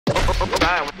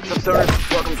Alright, what's up,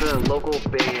 stoners? Welcome to the local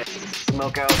Bay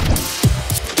Smokeout.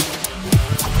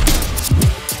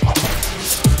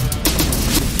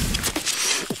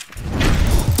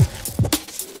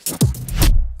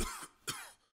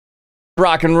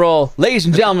 Rock and roll. Ladies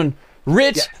and gentlemen,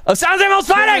 Rich of Sounds Animals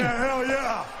Fighting! Hell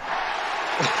yeah!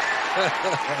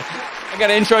 I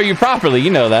gotta intro you properly,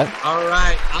 you know that. All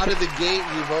right, out of the gate,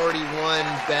 you've already won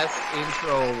Best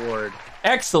Intro Award.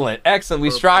 Excellent, excellent.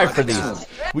 We strive for these.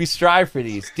 We strive for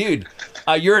these. Dude,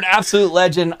 you're an absolute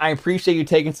legend. I appreciate you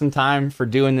taking some time for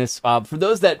doing this. For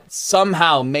those that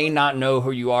somehow may not know who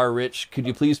you are, Rich, could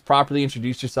you please properly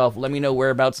introduce yourself? Let me know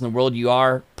whereabouts in the world you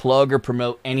are. Plug or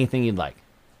promote anything you'd like.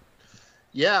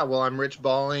 Yeah, well, I'm Rich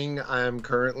Balling. I'm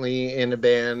currently in a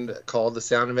band called The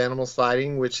Sound of Animals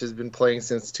Fighting, which has been playing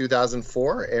since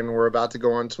 2004, and we're about to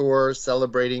go on tour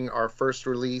celebrating our first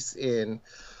release in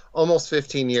almost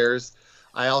 15 years.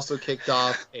 I also kicked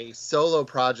off a solo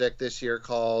project this year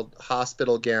called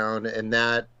Hospital Gown, and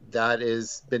that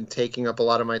has been taking up a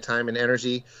lot of my time and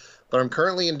energy. But I'm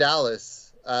currently in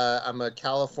Dallas. I'm a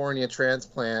California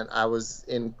transplant. I was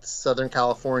in Southern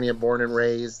California, born and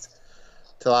raised,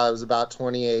 till I was about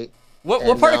 28.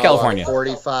 What part of California? I'm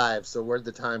 45. So where'd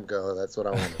the time go? That's what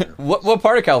I want to know. What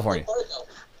part of California?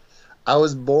 I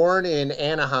was born in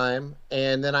Anaheim,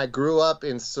 and then I grew up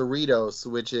in Cerritos,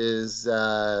 which is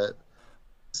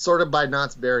sort of by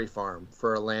Knott's Berry Farm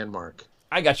for a landmark.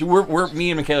 I got you.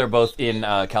 Me and Michaela are both in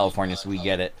California, so we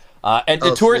get it. And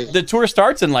the Sweet. the tour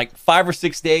starts in like 5 or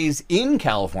 6 days in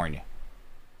California.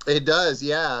 It does,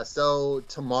 yeah. So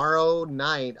tomorrow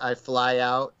night I fly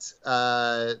out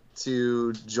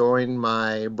to join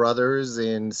my brothers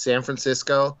in San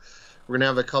Francisco. We're gonna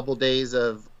have a couple days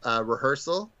of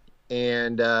rehearsal,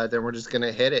 and then we're just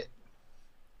gonna hit it.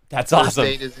 That's awesome.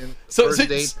 First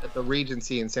date at the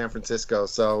Regency in San Francisco.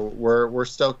 So we're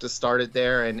stoked to start it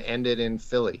there and end it in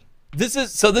Philly. These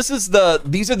are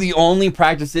the only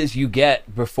practices you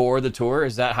get before the tour.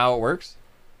 Is that how it works?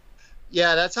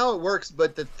 Yeah, that's how it works.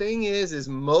 But the thing is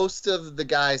most of the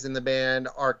guys in the band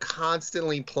are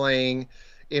constantly playing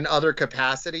in other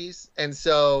capacities. And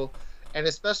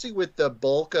especially with the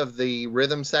bulk of the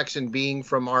rhythm section being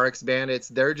from RX Bandits,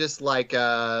 they're just like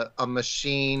a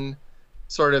machine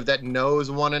sort of that knows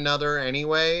one another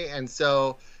anyway. And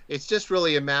so it's just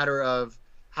really a matter of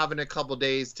having a couple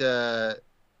days to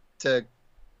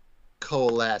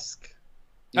coalesce.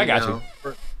 I got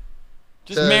you.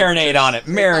 Just marinate on it.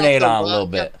 Marinate on it a little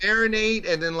bit. Marinate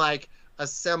and then like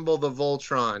assemble the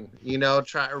Voltron.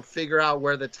 Try or figure out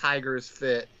where the tigers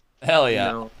fit. Hell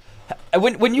yeah!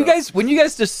 When you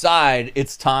guys decide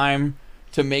it's time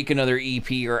to make another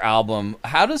EP or album,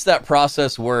 how does that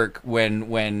process work?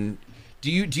 When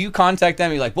do you contact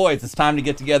them? You're like, boys, it's time to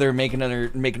get together and make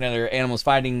another Animals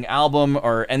Fighting album,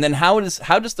 and then how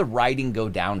does the writing go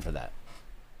down for that?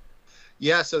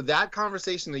 Yeah, so that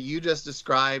conversation that you just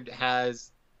described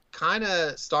has kind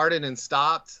of started and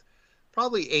stopped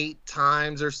probably 8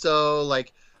 times or so.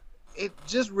 Like, it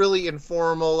just really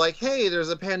informal, like, hey, there's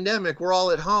a pandemic, we're all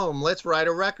at home, let's write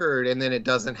a record, and then it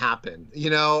doesn't happen,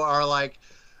 or like,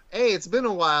 hey, it's been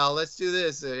a while, let's do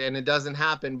this, and it doesn't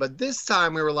happen. But this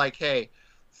time we were like, hey,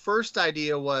 first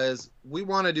idea was we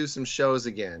want to do some shows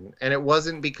again, and it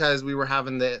wasn't because we were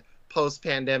having the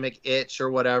post-pandemic itch or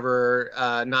whatever,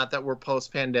 not that we're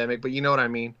post-pandemic, but you know what I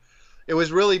mean. It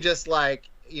was really just like,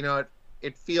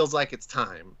 it feels like it's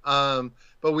time.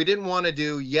 But we didn't want to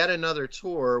do yet another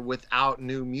tour without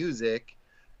new music,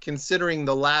 considering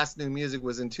the last new music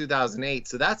was in 2008,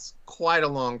 so that's quite a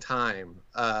long time.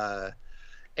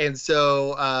 And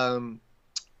so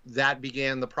that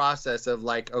began the process of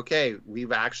like, okay,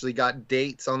 we've actually got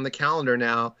dates on the calendar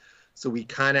now. So we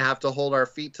kind of have to hold our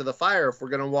feet to the fire. If we're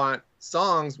going to want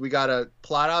songs, we got to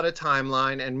plot out a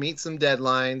timeline and meet some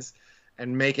deadlines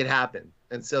and make it happen.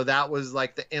 And so that was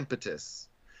like the impetus.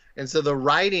 And so the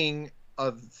writing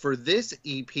for this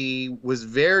EP was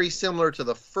very similar to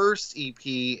the first EP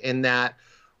in that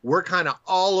we're kind of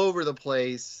all over the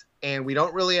place and we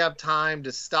don't really have time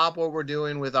to stop what we're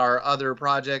doing with our other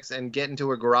projects and get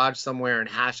into a garage somewhere and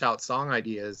hash out song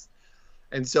ideas.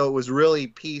 And so it was really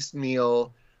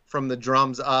piecemeal. From the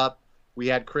drums up, we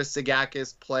had Chris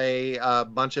Sagakis play a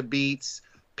bunch of beats,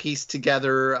 pieced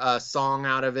together a song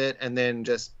out of it, and then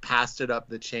just passed it up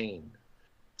the chain.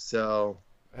 So,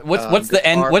 what's the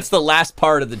end? What's the last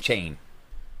part of the chain?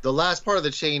 The last part of the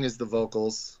chain is the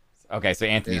vocals. Okay, so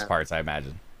Anthony's parts, I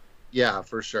imagine. Yeah,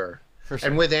 for sure.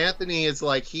 And with Anthony, it's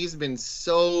like he's been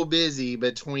so busy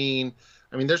between.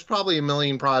 I mean, there's probably a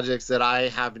million projects that I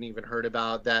haven't even heard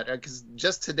about that, because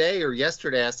just today or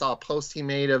yesterday I saw a post he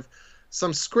made of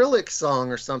some Skrillex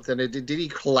song or something. Did he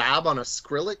collab on a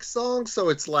Skrillex song? So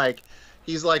it's like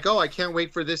he's like, oh, I can't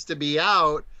wait for this to be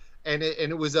out, and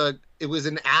it was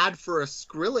an ad for a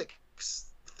Skrillex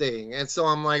thing, and so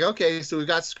I'm like, okay, so we've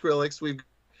got Skrillex, we've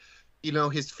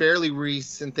his fairly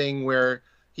recent thing where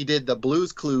he did the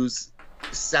Blues Clues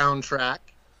soundtrack.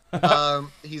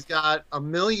 He's got a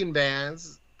million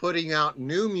bands putting out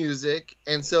new music,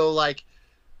 and so like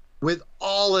with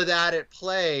all of that at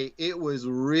play, it was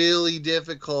really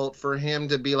difficult for him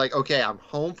to be like, okay, I'm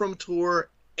home from tour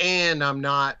and I'm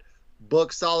not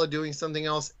booked solid doing something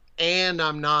else and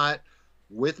I'm not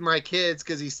with my kids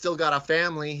because he's still got a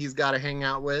family he's got to hang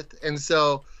out with. And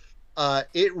so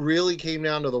it really came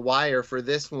down to the wire for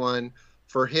this one.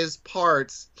 For his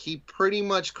parts, he pretty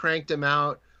much cranked him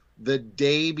out the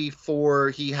day before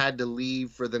he had to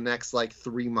leave for the next like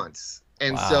 3 months.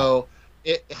 And so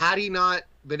had he not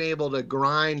been able to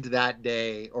grind that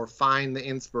day or find the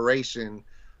inspiration,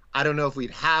 I don't know if we'd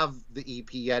have the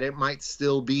EP yet. It might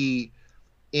still be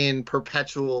in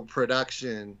perpetual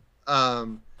production.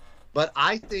 But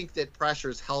I think that pressure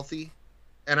is healthy.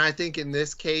 And I think in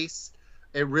this case,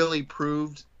 it really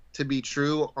proved to be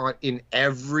true in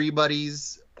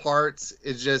everybody's parts.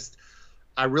 It's just,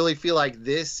 I really feel like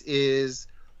this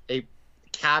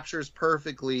captures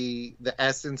perfectly the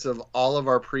essence of all of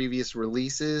our previous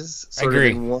releases sort of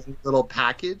in one little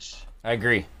package. I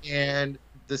agree. And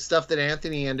the stuff that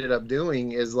Anthony ended up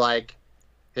doing is like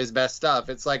his best stuff.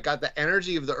 It's like got the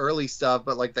energy of the early stuff,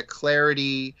 but like the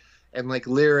clarity and like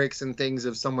lyrics and things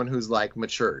of someone who's like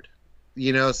matured,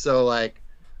 so like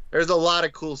there's a lot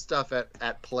of cool stuff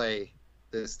at play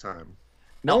this time.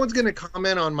 No one's gonna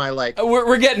comment on my like.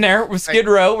 We're getting there with Skid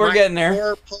Row. We're getting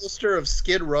there. Poster of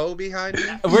Skid Row behind me.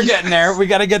 We're getting there. We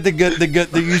got to get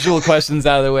the usual questions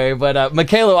out of the way. But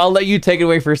Michaela, I'll let you take it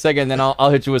away for a second, then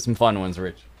I'll hit you with some fun ones,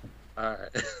 Rich. All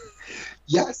right.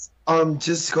 Yes.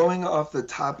 Just going off the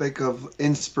topic of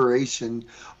inspiration,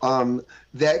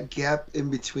 that gap in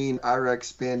between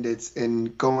RX Bandits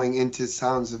and going into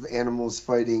Sounds of Animals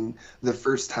Fighting the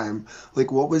first time,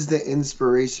 like what was the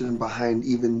inspiration behind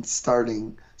even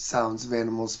starting Sounds of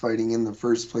Animals Fighting in the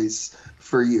first place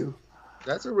for you?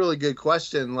 That's a really good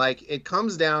question. Like it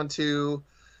comes down to,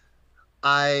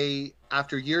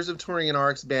 after years of touring in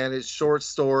RX Bandits, short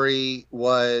story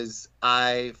was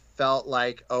I felt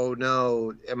like, oh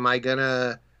no, am I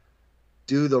gonna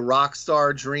do the rock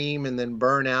star dream and then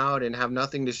burn out and have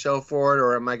nothing to show for it,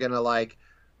 or am I gonna like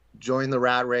join the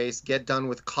rat race, get done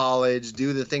with college,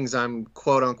 do the things I'm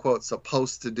quote unquote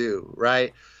supposed to do,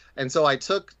 right? And so I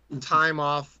took time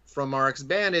off from RX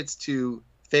Bandits to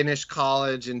finish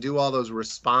college and do all those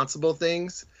responsible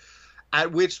things,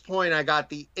 at which point I got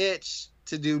the itch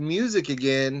to do music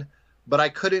again, but I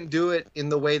couldn't do it in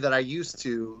the way that I used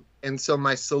to. And so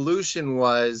my solution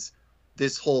was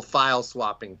this whole file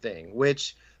swapping thing,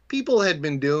 which people had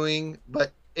been doing,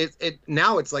 but it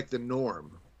now it's like the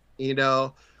norm,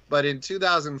 But in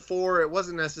 2004, it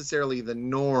wasn't necessarily the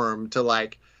norm to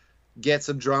like get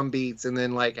some drum beats and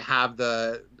then like have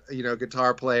the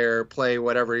guitar player play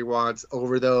whatever he wants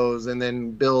over those and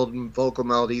then build vocal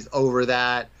melodies over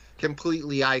that,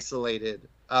 completely isolated.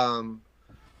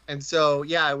 And so,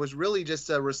 yeah, it was really just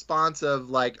a response of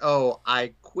like, oh,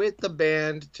 I quit the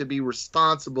band to be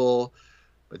responsible,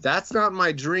 but that's not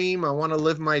my dream. I want to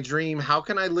live my dream. How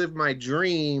can I live my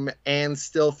dream and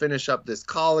still finish up this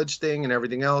college thing and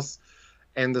everything else?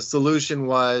 And the solution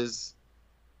was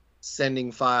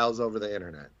sending files over the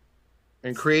internet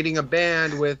and creating a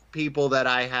band with people that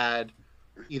I had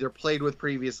either played with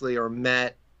previously or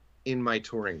met in my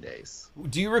touring days.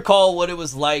 Do you recall what it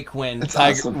was like when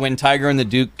Tiger and the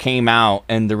Duke came out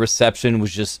and the reception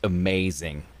was just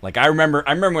amazing? Like I remember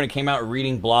when it came out,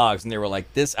 reading blogs and they were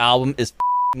like, this album is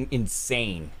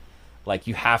insane. Like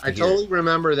you have to hear it. I totally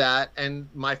remember that. And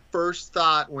my first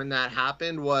thought when that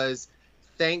happened was,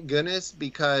 thank goodness,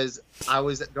 because I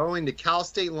was going to Cal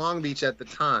State Long Beach at the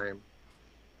time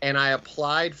and I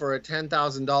applied for a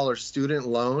 $10,000 student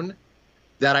loan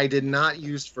that I did not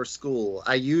use for school.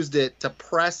 I used it to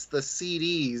press the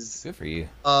CDs Good for you.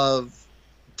 Of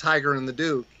Tiger and the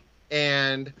Duke.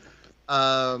 And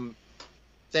thank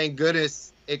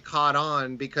goodness it caught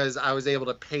on because I was able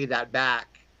to pay that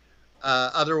back.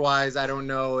 Otherwise, I don't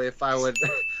know if I would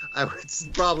I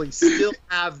would probably still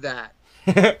have that.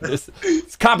 this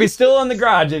copy's still in the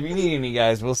garage if you need any,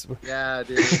 guys. Yeah,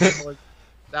 dude.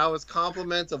 That was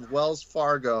compliments of Wells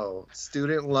Fargo,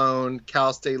 student loan,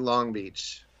 Cal State Long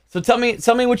Beach. So tell me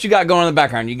what you got going on in the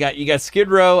background. You got Skid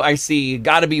Row. I see.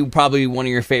 Got to be probably one of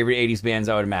your favorite '80s bands,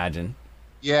 I would imagine.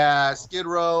 Yeah, Skid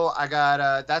Row. I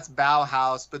got that's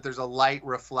Bauhaus, but there's a light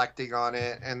reflecting on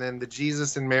it, and then the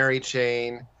Jesus and Mary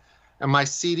chain, and my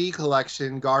CD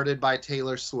collection guarded by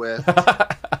Taylor Swift.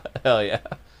 Hell yeah.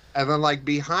 And then like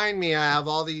behind me, I have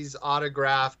all these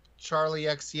autographed Charlie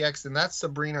XCX, and that's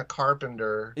Sabrina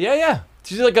Carpenter. Yeah, yeah.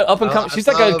 She's like an up and coming. I She's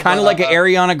like a love, kind of like an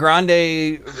Ariana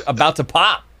Grande about to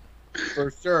pop.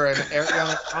 For sure. And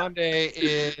Ariana Grande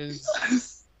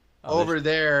is over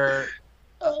there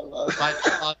by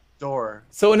the door.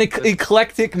 So an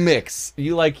eclectic mix.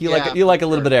 You like a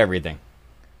little bit of everything.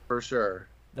 For sure.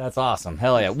 That's awesome.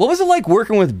 Hell yeah. What was it like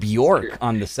working with Bjork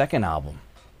on the second album?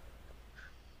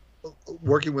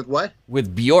 Working with what?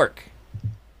 With Bjork.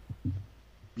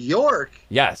 Bjork?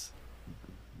 Yes.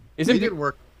 Isn't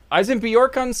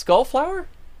Bjork on Skullflower?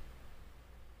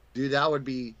 Dude, that would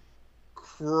be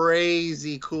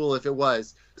crazy cool if it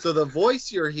was. So the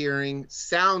voice you're hearing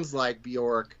sounds like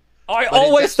Bjork. I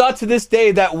always thought to this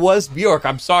day that was Bjork.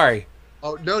 I'm sorry.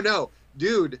 Oh, no.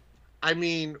 Dude, I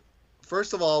mean,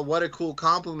 first of all, what a cool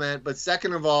compliment. But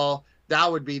second of all,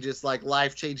 that would be just like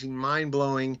life-changing,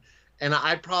 mind-blowing. And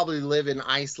I'd probably live in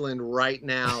Iceland right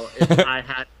now if I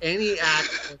had any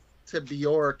access to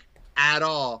Bjork at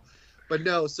all. But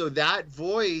no, so that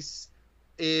voice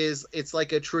it's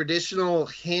like a traditional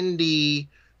Hindi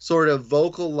sort of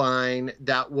vocal line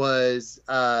that was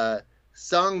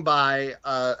sung by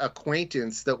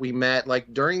acquaintance that we met.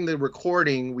 Like during the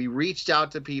recording, we reached out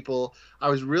to people. I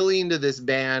was really into this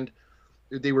band.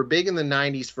 They were big in the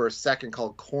 90s for a second,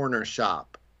 called Corner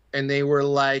Shop. And they were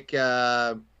like...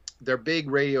 their big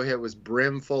radio hit was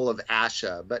Brimful of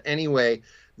Asha. But anyway,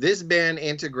 this band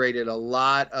integrated a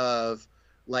lot of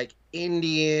like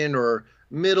Indian or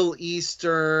Middle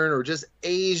Eastern or just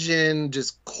Asian,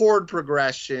 just chord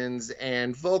progressions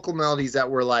and vocal melodies that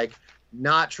were like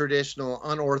not traditional,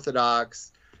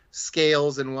 unorthodox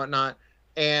scales and whatnot.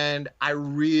 And I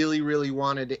really, really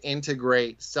wanted to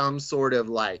integrate some sort of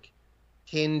like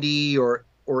Hindi or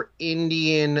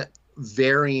Indian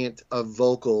variant of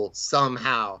vocal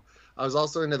somehow. I was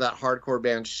also into that hardcore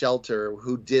band Shelter,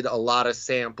 who did a lot of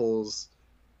samples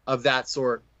of that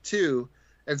sort too.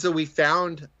 And so we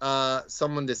found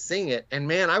someone to sing it. And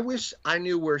man, I wish I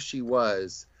knew where she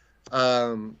was.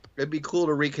 It'd be cool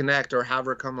to reconnect or have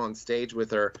her come on stage with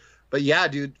her. But yeah,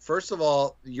 dude, first of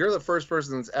all, you're the first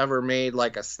person that's ever made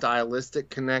like a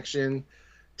stylistic connection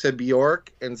to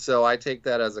Bjork. And so I take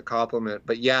that as a compliment.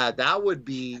 But yeah, that would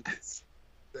be...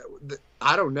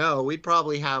 I don't know. We'd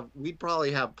probably have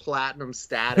platinum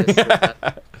status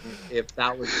if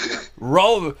that was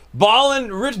Rich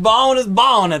Ballin is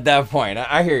balling at that point.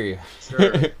 I hear you.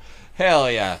 Sure. Hell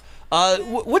yeah.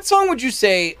 What song would you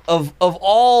say of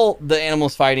all the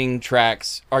Animals Fighting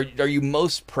tracks are you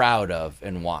most proud of,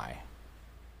 and why?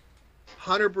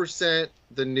 100%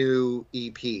 the new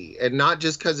EP, and not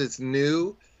just because it's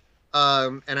new.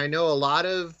 And I know a lot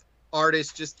of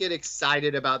artists just get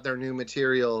excited about their new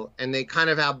material and they kind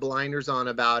of have blinders on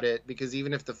about it, because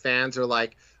even if the fans are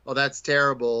like, oh, that's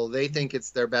terrible, they think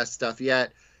it's their best stuff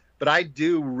yet. But I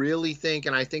do really think,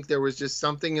 and I think there was just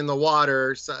something in the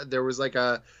water. So there was like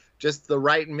just the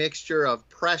right mixture of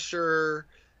pressure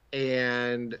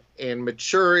and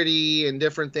maturity and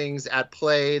different things at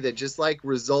play that just like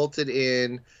resulted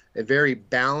in a very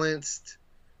balanced,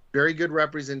 very good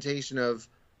representation of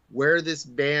where this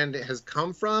band has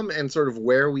come from and sort of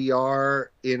where we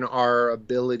are in our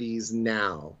abilities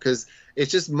now. Because it's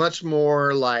just much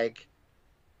more like,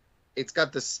 it's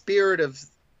got the spirit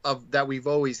of that we've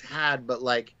always had, but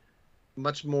like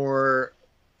much more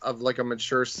of like a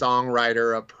mature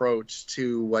songwriter approach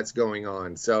to what's going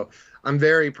on. So I'm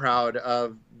very proud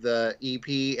of the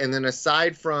EP. And then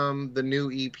aside from the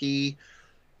new EP,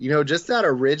 you know, just that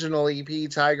original EP,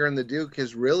 Tiger and the Duke,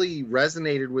 has really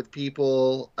resonated with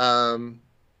people.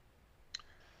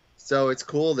 So it's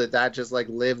cool that just like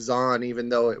lives on, even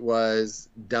though it was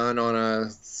done on a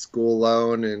school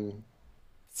loan, and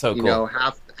so you cool. know,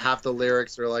 half the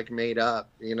lyrics are like made up.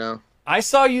 You know, I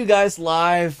saw you guys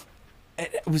live.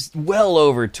 It was well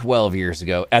over 12 years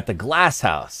ago at the Glass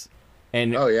House.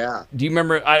 And oh yeah, do you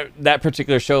remember that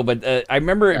particular show? But I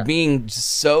remember it being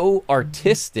just so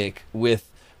artistic with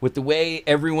the way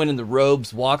everyone in the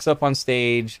robes walks up on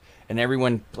stage, and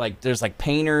everyone, like, there's like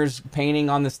painters painting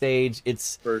on the stage.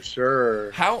 It's for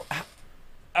sure. How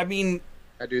I mean,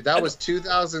 dude, that was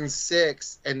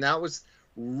 2006, and that was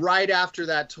right after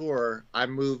that tour. I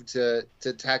moved to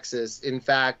Texas. In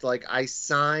fact, like, I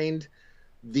signed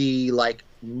the like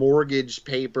mortgage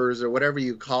papers or whatever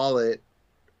you call it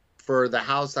for the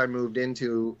house I moved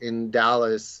into in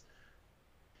Dallas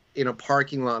in a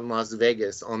parking lot in Las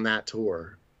Vegas on that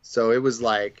tour. So it was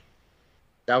like,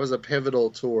 that was a pivotal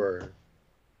tour.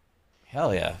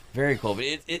 Hell yeah, very cool. But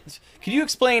can you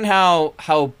explain how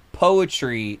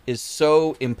poetry is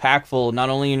so impactful not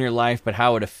only in your life but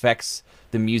how it affects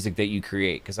the music that you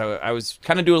create? Because I was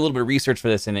kind of doing a little bit of research for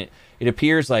this, and it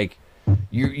appears like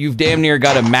you've damn near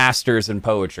got a master's in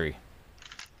poetry.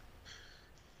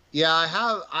 Yeah,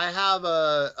 I have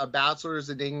a bachelor's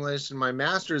in English and my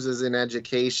master's is in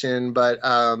education, but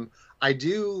I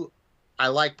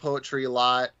like poetry a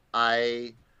lot.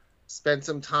 I spent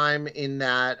some time in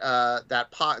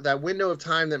that window of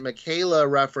time that Michaela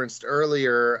referenced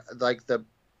earlier, like the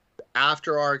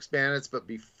after RX Bandits, but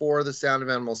before the Sound of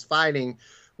Animals Fighting,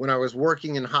 when I was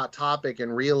working in Hot Topic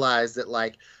and realized that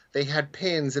like they had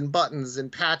pins and buttons and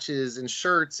patches and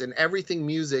shirts and everything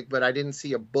music, but I didn't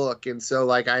see a book. And so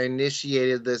like I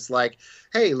initiated this like,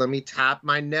 hey, let me tap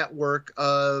my network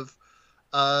of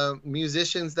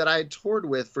musicians that I had toured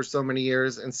with for so many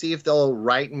years and see if they'll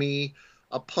write me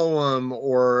a poem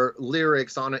or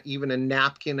lyrics on even a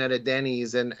napkin at a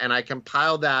Denny's. And I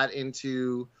compiled that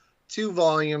into 2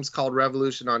 volumes called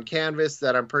Revolution on Canvas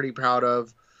that I'm pretty proud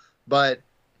of. But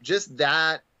just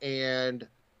that, and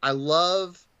I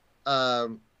love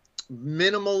minimalism,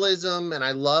 and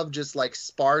I love just like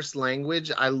sparse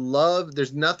language.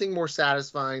 There's nothing more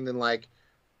satisfying than like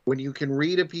when you can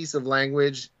read a piece of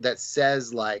language that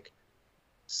says like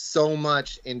so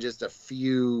much in just a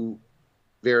few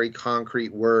very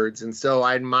concrete words. And so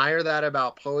I admire that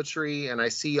about poetry, and I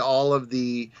see all of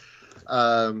the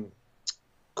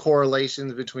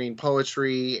correlations between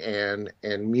poetry and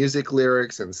music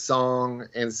lyrics and song.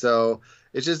 And so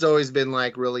it's just always been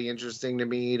like really interesting to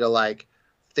me to like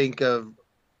think of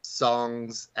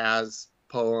songs as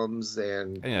poems,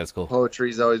 and I think that's cool.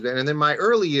 Poetry's always been. And in my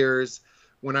early years,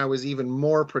 when I was even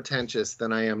more pretentious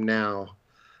than I am now,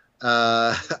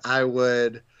 I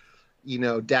would,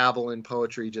 dabble in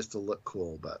poetry just to look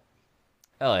cool. But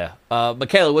hell yeah.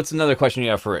 Michaela, what's another question you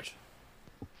have for Rich?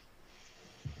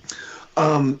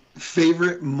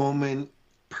 Favorite moment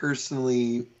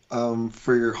personally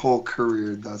for your whole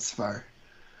career thus far?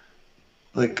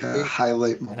 Like a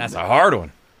highlight moment. That's a hard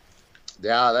one.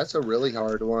 Yeah, that's a really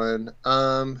hard one.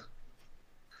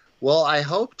 Well, I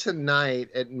hope tonight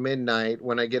at midnight,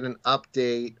 when I get an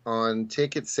update on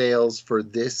ticket sales for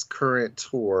this current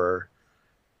tour,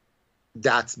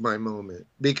 that's my moment.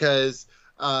 Because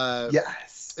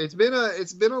yes, it's been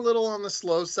a little on the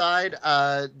slow side.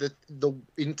 The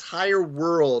entire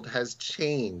world has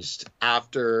changed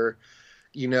after,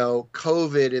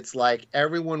 COVID. It's like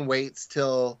everyone waits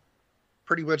till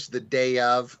pretty much the day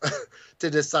of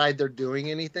to decide they're doing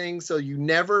anything. So you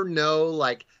never know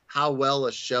like how well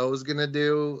a show is going to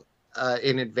do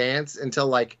in advance until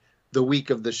like the week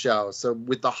of the show. So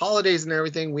with the holidays and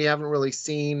everything, we haven't really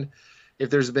seen if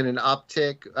there's been an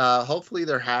uptick. Hopefully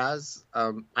there has.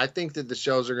 I think that the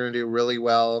shows are going to do really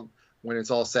well when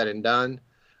it's all said and done.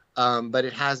 But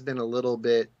it has been a little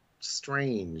bit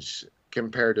strange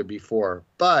compared to before.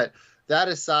 But that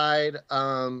aside,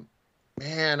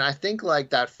 man, I think like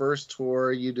that first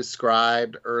tour you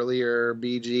described earlier,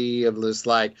 BG, of this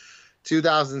like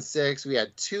 2006, we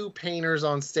had 2 painters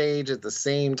on stage at the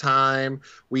same time.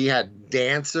 We had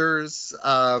dancers.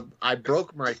 I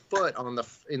broke my foot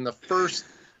in the first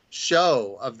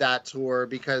show of that tour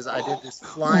because I did this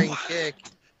flying kick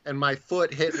and my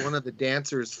foot hit one of the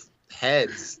dancers'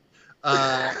 heads.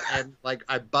 And like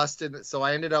I busted, so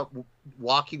I ended up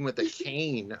walking with a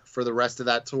cane for the rest of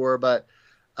that tour. But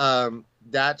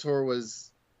that tour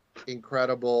was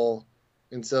incredible.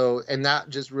 And that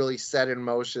just really set in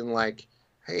motion like,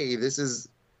 hey, this is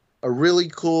a really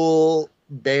cool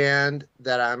band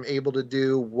that I'm able to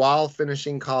do while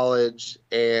finishing college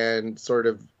and sort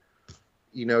of,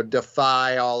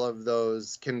 defy all of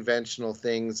those conventional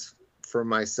things for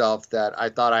myself that I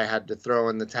thought I had to throw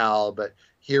in the towel. But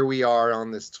here we are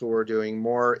on this tour doing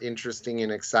more interesting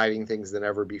and exciting things than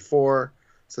ever before.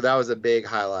 So that was a big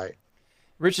highlight.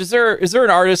 Rich, is there an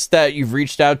artist that you've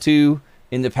reached out to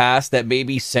in the past that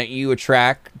maybe sent you a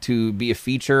track to be a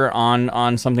feature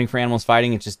on something for Animals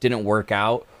Fighting? It just didn't work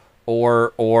out,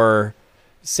 or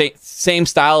same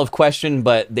style of question,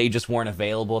 but they just weren't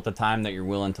available at the time that you're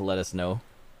willing to let us know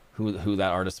who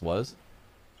that artist was?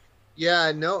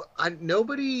 Yeah, no,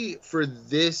 nobody for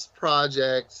this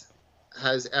project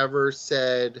has ever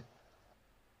said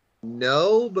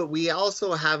no, but we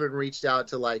also haven't reached out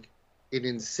to like an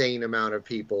insane amount of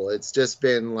people. It's just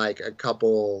been like a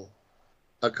couple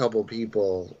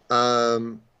people.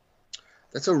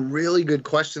 That's a really good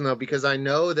question though, because I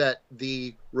know that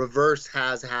the reverse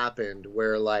has happened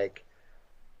where like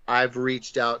I've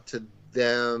reached out to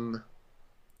them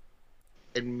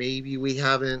and maybe we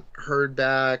haven't heard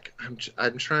back.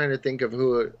 I'm trying to think of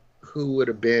who would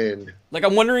have been. Like,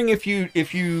 I'm wondering if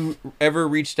you ever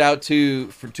reached out to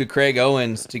Craig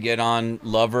Owens to get on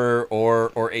Lover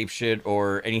or Ape Shit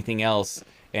or anything else,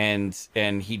 and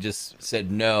he just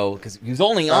said no because he was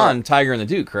only on Tiger and the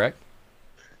Duke, correct?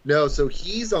 No, so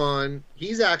he's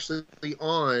actually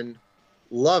on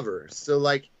Lover. So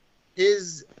like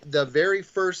the very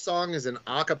first song is an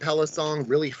a cappella song,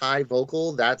 really high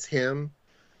vocal, that's him.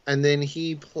 And then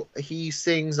he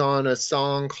sings on a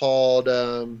song called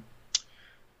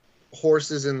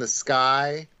Horses in the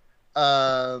Sky.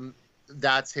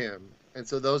 That's him. And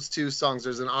so those two songs,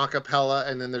 there's an a cappella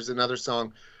and then there's another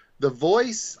song. The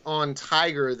voice on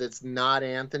Tiger that's not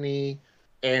Anthony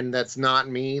and that's not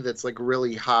me, that's like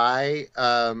really high.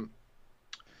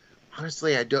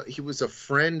 Honestly, he was a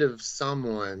friend of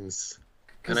someone's,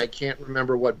 and I can't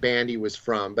remember what band he was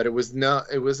from, but it wasn't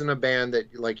a band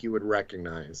that like you would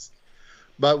recognize.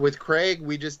 But with Craig,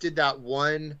 we just did that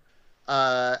one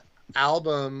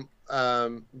album,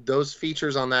 those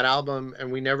features on that album,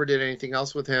 and we never did anything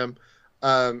else with him.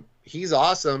 He's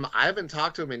awesome. I haven't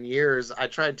talked to him in years. I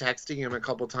tried texting him a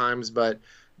couple times, but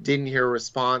didn't hear a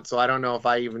response, so I don't know if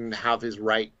I even have his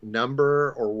right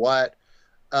number or what.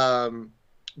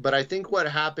 But I think what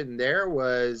happened there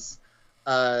was,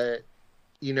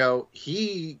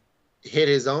 he hit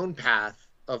his own path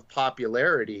of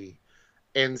popularity.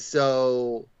 And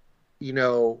so,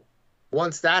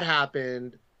 once that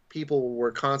happened, people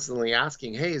were constantly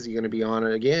asking, hey, is he going to be on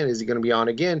it again? Is he going to be on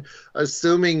again?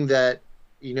 Assuming that,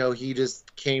 he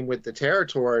just came with the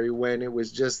territory when it was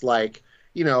just like,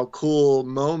 cool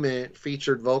moment,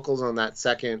 featured vocals on that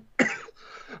second,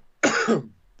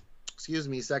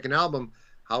 second album.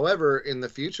 However, in the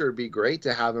future, it'd be great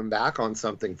to have him back on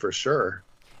something for sure.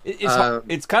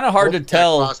 It's kind of hard to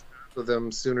tell with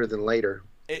them sooner than later.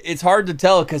 It's hard to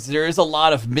tell because there is a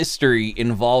lot of mystery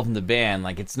involved in the band.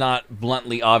 Like, it's not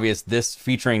bluntly obvious this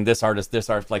featuring this artist,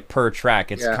 like per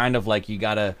track. It's kind of like you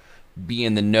gotta be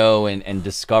in the know and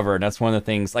discover. And that's one of the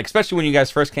things, like, especially when you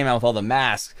guys first came out with all the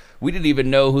masks, we didn't even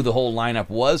know who the whole lineup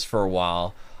was for a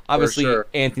while. Obviously,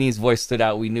 Anthony's voice stood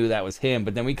out. We knew that was him,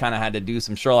 but then we kind of had to do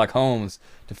some Sherlock Holmes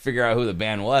to figure out who the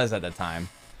band was at the time.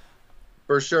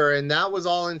 For sure, and that was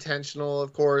all intentional,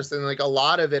 of course, and like a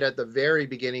lot of it at the very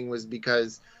beginning was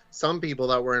because some people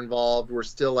that were involved were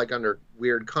still like under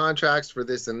weird contracts for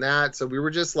this and that, so we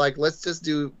were just like, let's just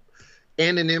do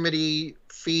anonymity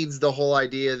feeds the whole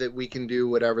idea that we can do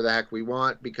whatever the heck we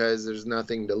want because there's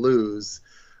nothing to lose,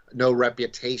 no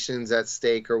reputations at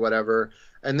stake or whatever.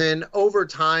 And then over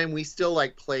time, we still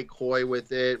like play coy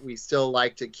with it. We still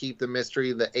like to keep the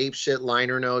mystery. The ape shit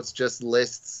liner notes just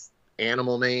lists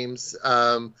animal names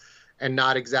and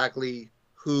not exactly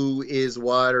who is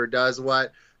what or does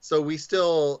what. So we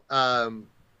still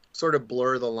sort of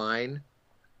blur the line.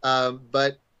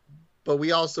 But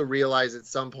we also realize at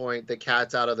some point the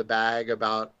cat's out of the bag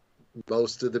about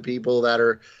most of the people that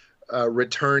are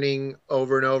returning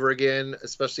over and over again,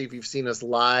 especially if you've seen us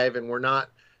live and we're not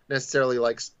necessarily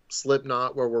like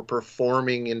Slipknot where we're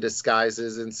performing in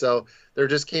disguises. And so there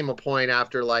just came a point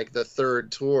after like the third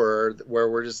tour where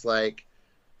we're just like,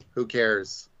 who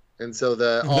cares? And so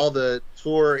all the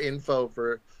tour info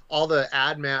for all the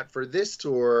ad mat for this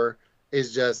tour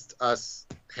is just us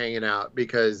hanging out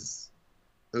because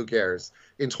who cares?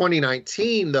 In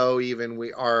 2019 though, even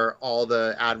all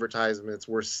the advertisements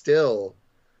were still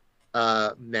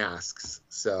masks.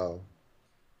 So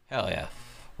hell yeah.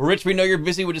 Well, Rich, we know you're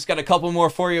busy. We just got a couple more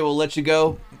for you. We'll let you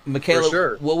go.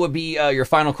 Michaela, what would be your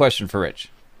final question for Rich?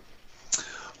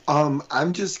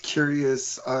 I'm just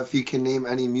curious if you can name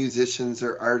any musicians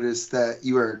or artists that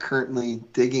you are currently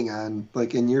digging on,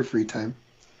 like in your free time.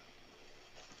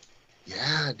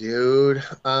 Yeah, dude.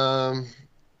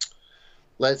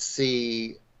 Let's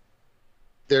see.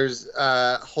 There's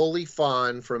Holy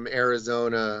Fawn from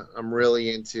Arizona. I'm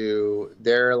really into.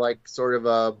 They're like sort of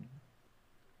a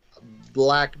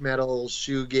black metal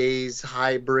shoegaze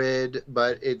hybrid,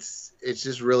 but it's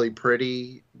just really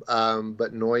pretty,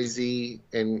 but noisy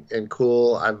and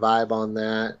cool. I vibe on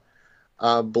that.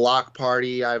 Block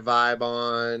Party I vibe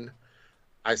on.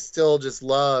 I still just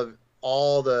love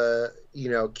all the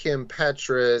Kim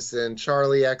Petras and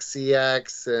Charlie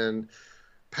XCX and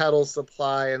Pedal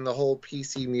Supply, and the whole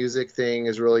PC music thing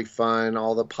is really fun.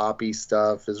 All the poppy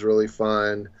stuff is really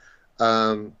fun.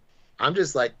 I'm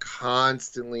just like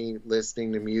constantly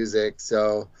listening to music.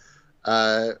 So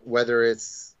whether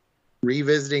it's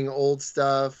revisiting old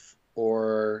stuff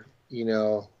or,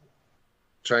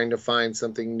 trying to find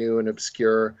something new and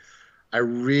obscure, I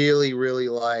really, really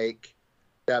like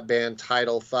that band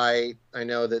Title Fight. I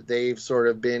know that they've sort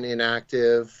of been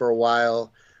inactive for a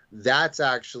while. That's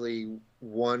actually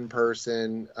one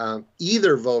person,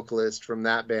 either vocalist from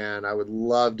that band, I would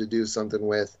love to do something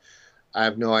with. I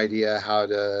have no idea how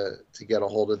to get a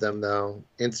hold of them, though.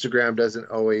 Instagram doesn't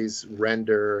always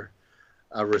render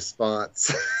a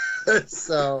response.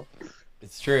 So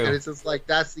it's true. And it's just like,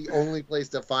 that's the only place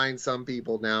to find some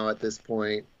people now at this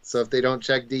point. So if they don't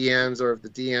check DMs, or if the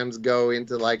DMs go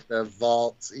into like the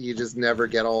vault, you just never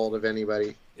get a hold of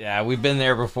anybody. Yeah, we've been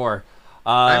there before.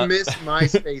 I miss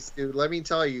MySpace, dude. Let me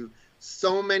tell you,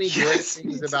 so many great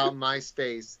things about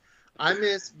MySpace. I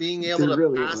miss being able to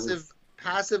really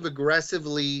passive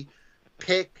aggressively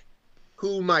pick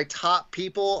who my top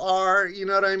people are, you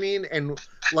know what I mean? And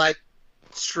like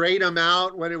trade them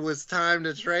out when it was time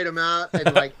to trade them out,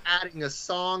 and like adding a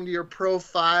song to your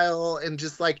profile, and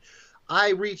just like I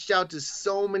reached out to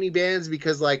so many bands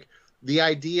because like the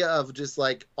idea of just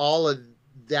like all of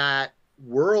that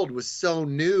world was so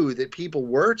new that people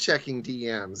were checking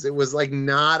DMs. It was like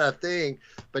not a thing,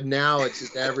 but now it's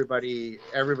just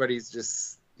everybody's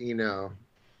just, you know.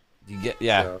 You get,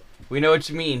 yeah, so. We know what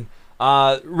you mean.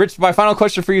 Rich, my final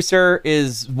question for you, sir,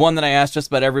 is one that I asked just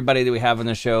about everybody that we have on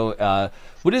the show.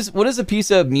 What is a piece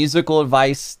of musical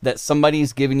advice that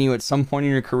somebody's given you at some point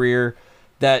in your career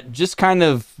that just kind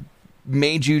of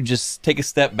made you just take a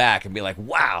step back and be like,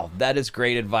 wow, that is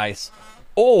great advice?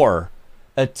 Or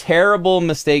a terrible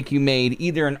mistake you made,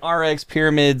 either in RX,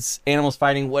 Pyramids, Animals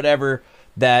Fighting, whatever,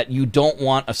 that you don't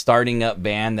want a starting up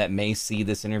band that may see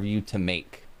this interview to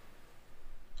make?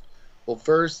 Well,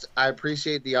 first, I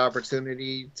appreciate the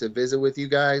opportunity to visit with you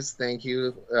guys. Thank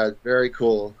you. Very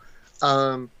cool.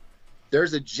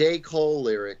 There's a J. Cole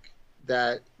lyric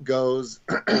that goes,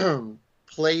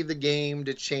 play the game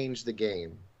to change the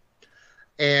game.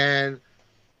 And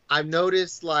I've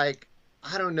noticed, like,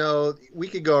 I don't know, we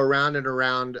could go around and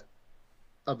around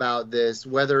about this,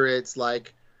 whether it's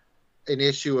like an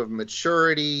issue of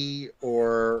maturity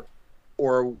or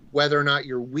whether or not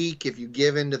you're weak if you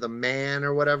give in to the man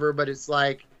or whatever. But it's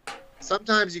like,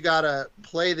 sometimes you got to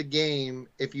play the game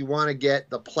if you want to get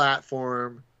the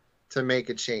platform to make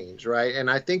a change, right? And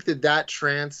I think that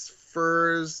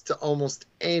transfers to almost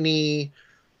any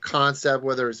concept,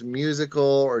 whether it's musical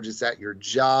or just at your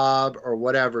job or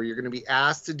whatever. You're going to be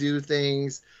asked to do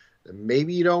things that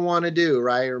maybe you don't want to do,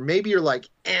 right? Or maybe you're like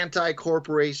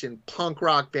anti-corporation punk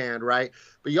rock band, right?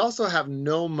 But you also have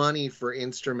no money for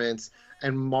instruments,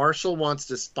 and Marshall wants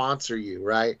to sponsor you,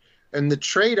 right? And the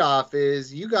trade-off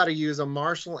is you got to use a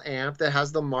Marshall amp that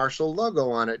has the Marshall logo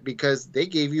on it because they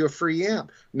gave you a free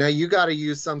amp. Now you got to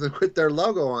use something with their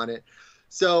logo on it.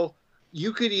 So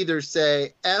you could either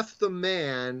say F the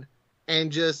man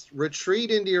and just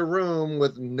retreat into your room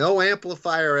with no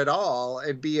amplifier at all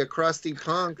and be a crusty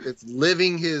punk that's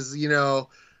living his,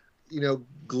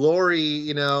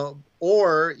 glory,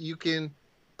 or you can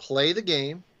play the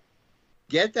game,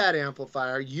 get that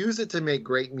amplifier, use it to make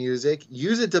great music,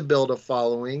 use it to build a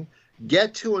following,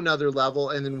 get to another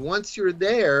level, and then once you're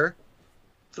there,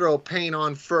 throw paint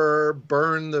on fur,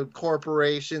 burn the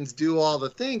corporations, do all the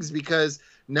things, because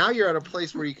now you're at a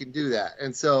place where you can do that.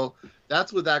 And so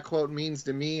that's what that quote means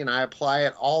to me, and I apply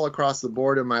it all across the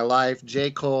board in my life.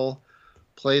 J. Cole,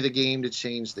 play the game to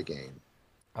change the game.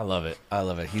 I love it.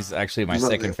 He's actually my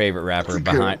second favorite rapper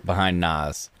behind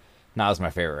Nas. Nas is my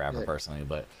favorite rapper personally,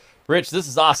 but Rich, this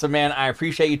is awesome, man. I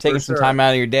appreciate you taking some time out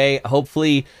of your day.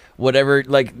 Hopefully,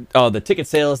 the ticket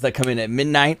sales that come in at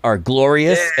midnight are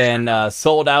glorious and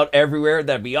sold out everywhere.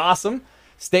 That'd be awesome.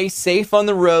 Stay safe on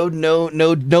the road.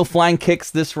 No flying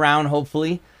kicks this round,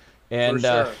 hopefully. And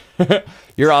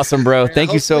you're awesome, bro.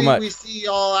 Thank you so much. We see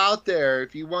y'all out there.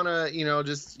 If you want to,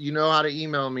 just how to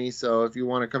email me. So if you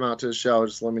want to come out to the show,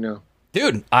 just let me know.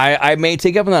 Dude, I may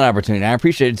take up on that opportunity. I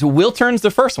appreciate it. So Will Turn's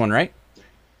the first one, right?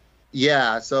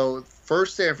 Yeah. So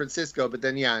first San Francisco, but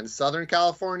then in Southern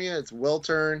California, it's Will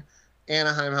Turn,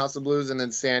 Anaheim House of Blues, and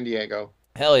then San Diego.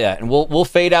 Hell yeah. And we'll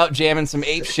fade out jamming some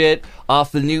Ape Shit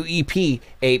off the new EP,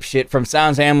 Ape Shit, from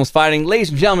Sounds Animals Fighting.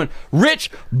 Ladies and gentlemen,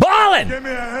 Rich Ballin! Give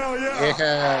me a hell yeah.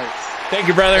 Yes. Thank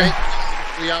you, brother. Thank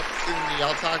you for the opportunity.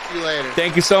 I'll talk to you later.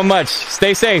 Thank you so much.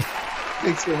 Stay safe.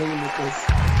 Thanks for hanging with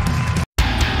us.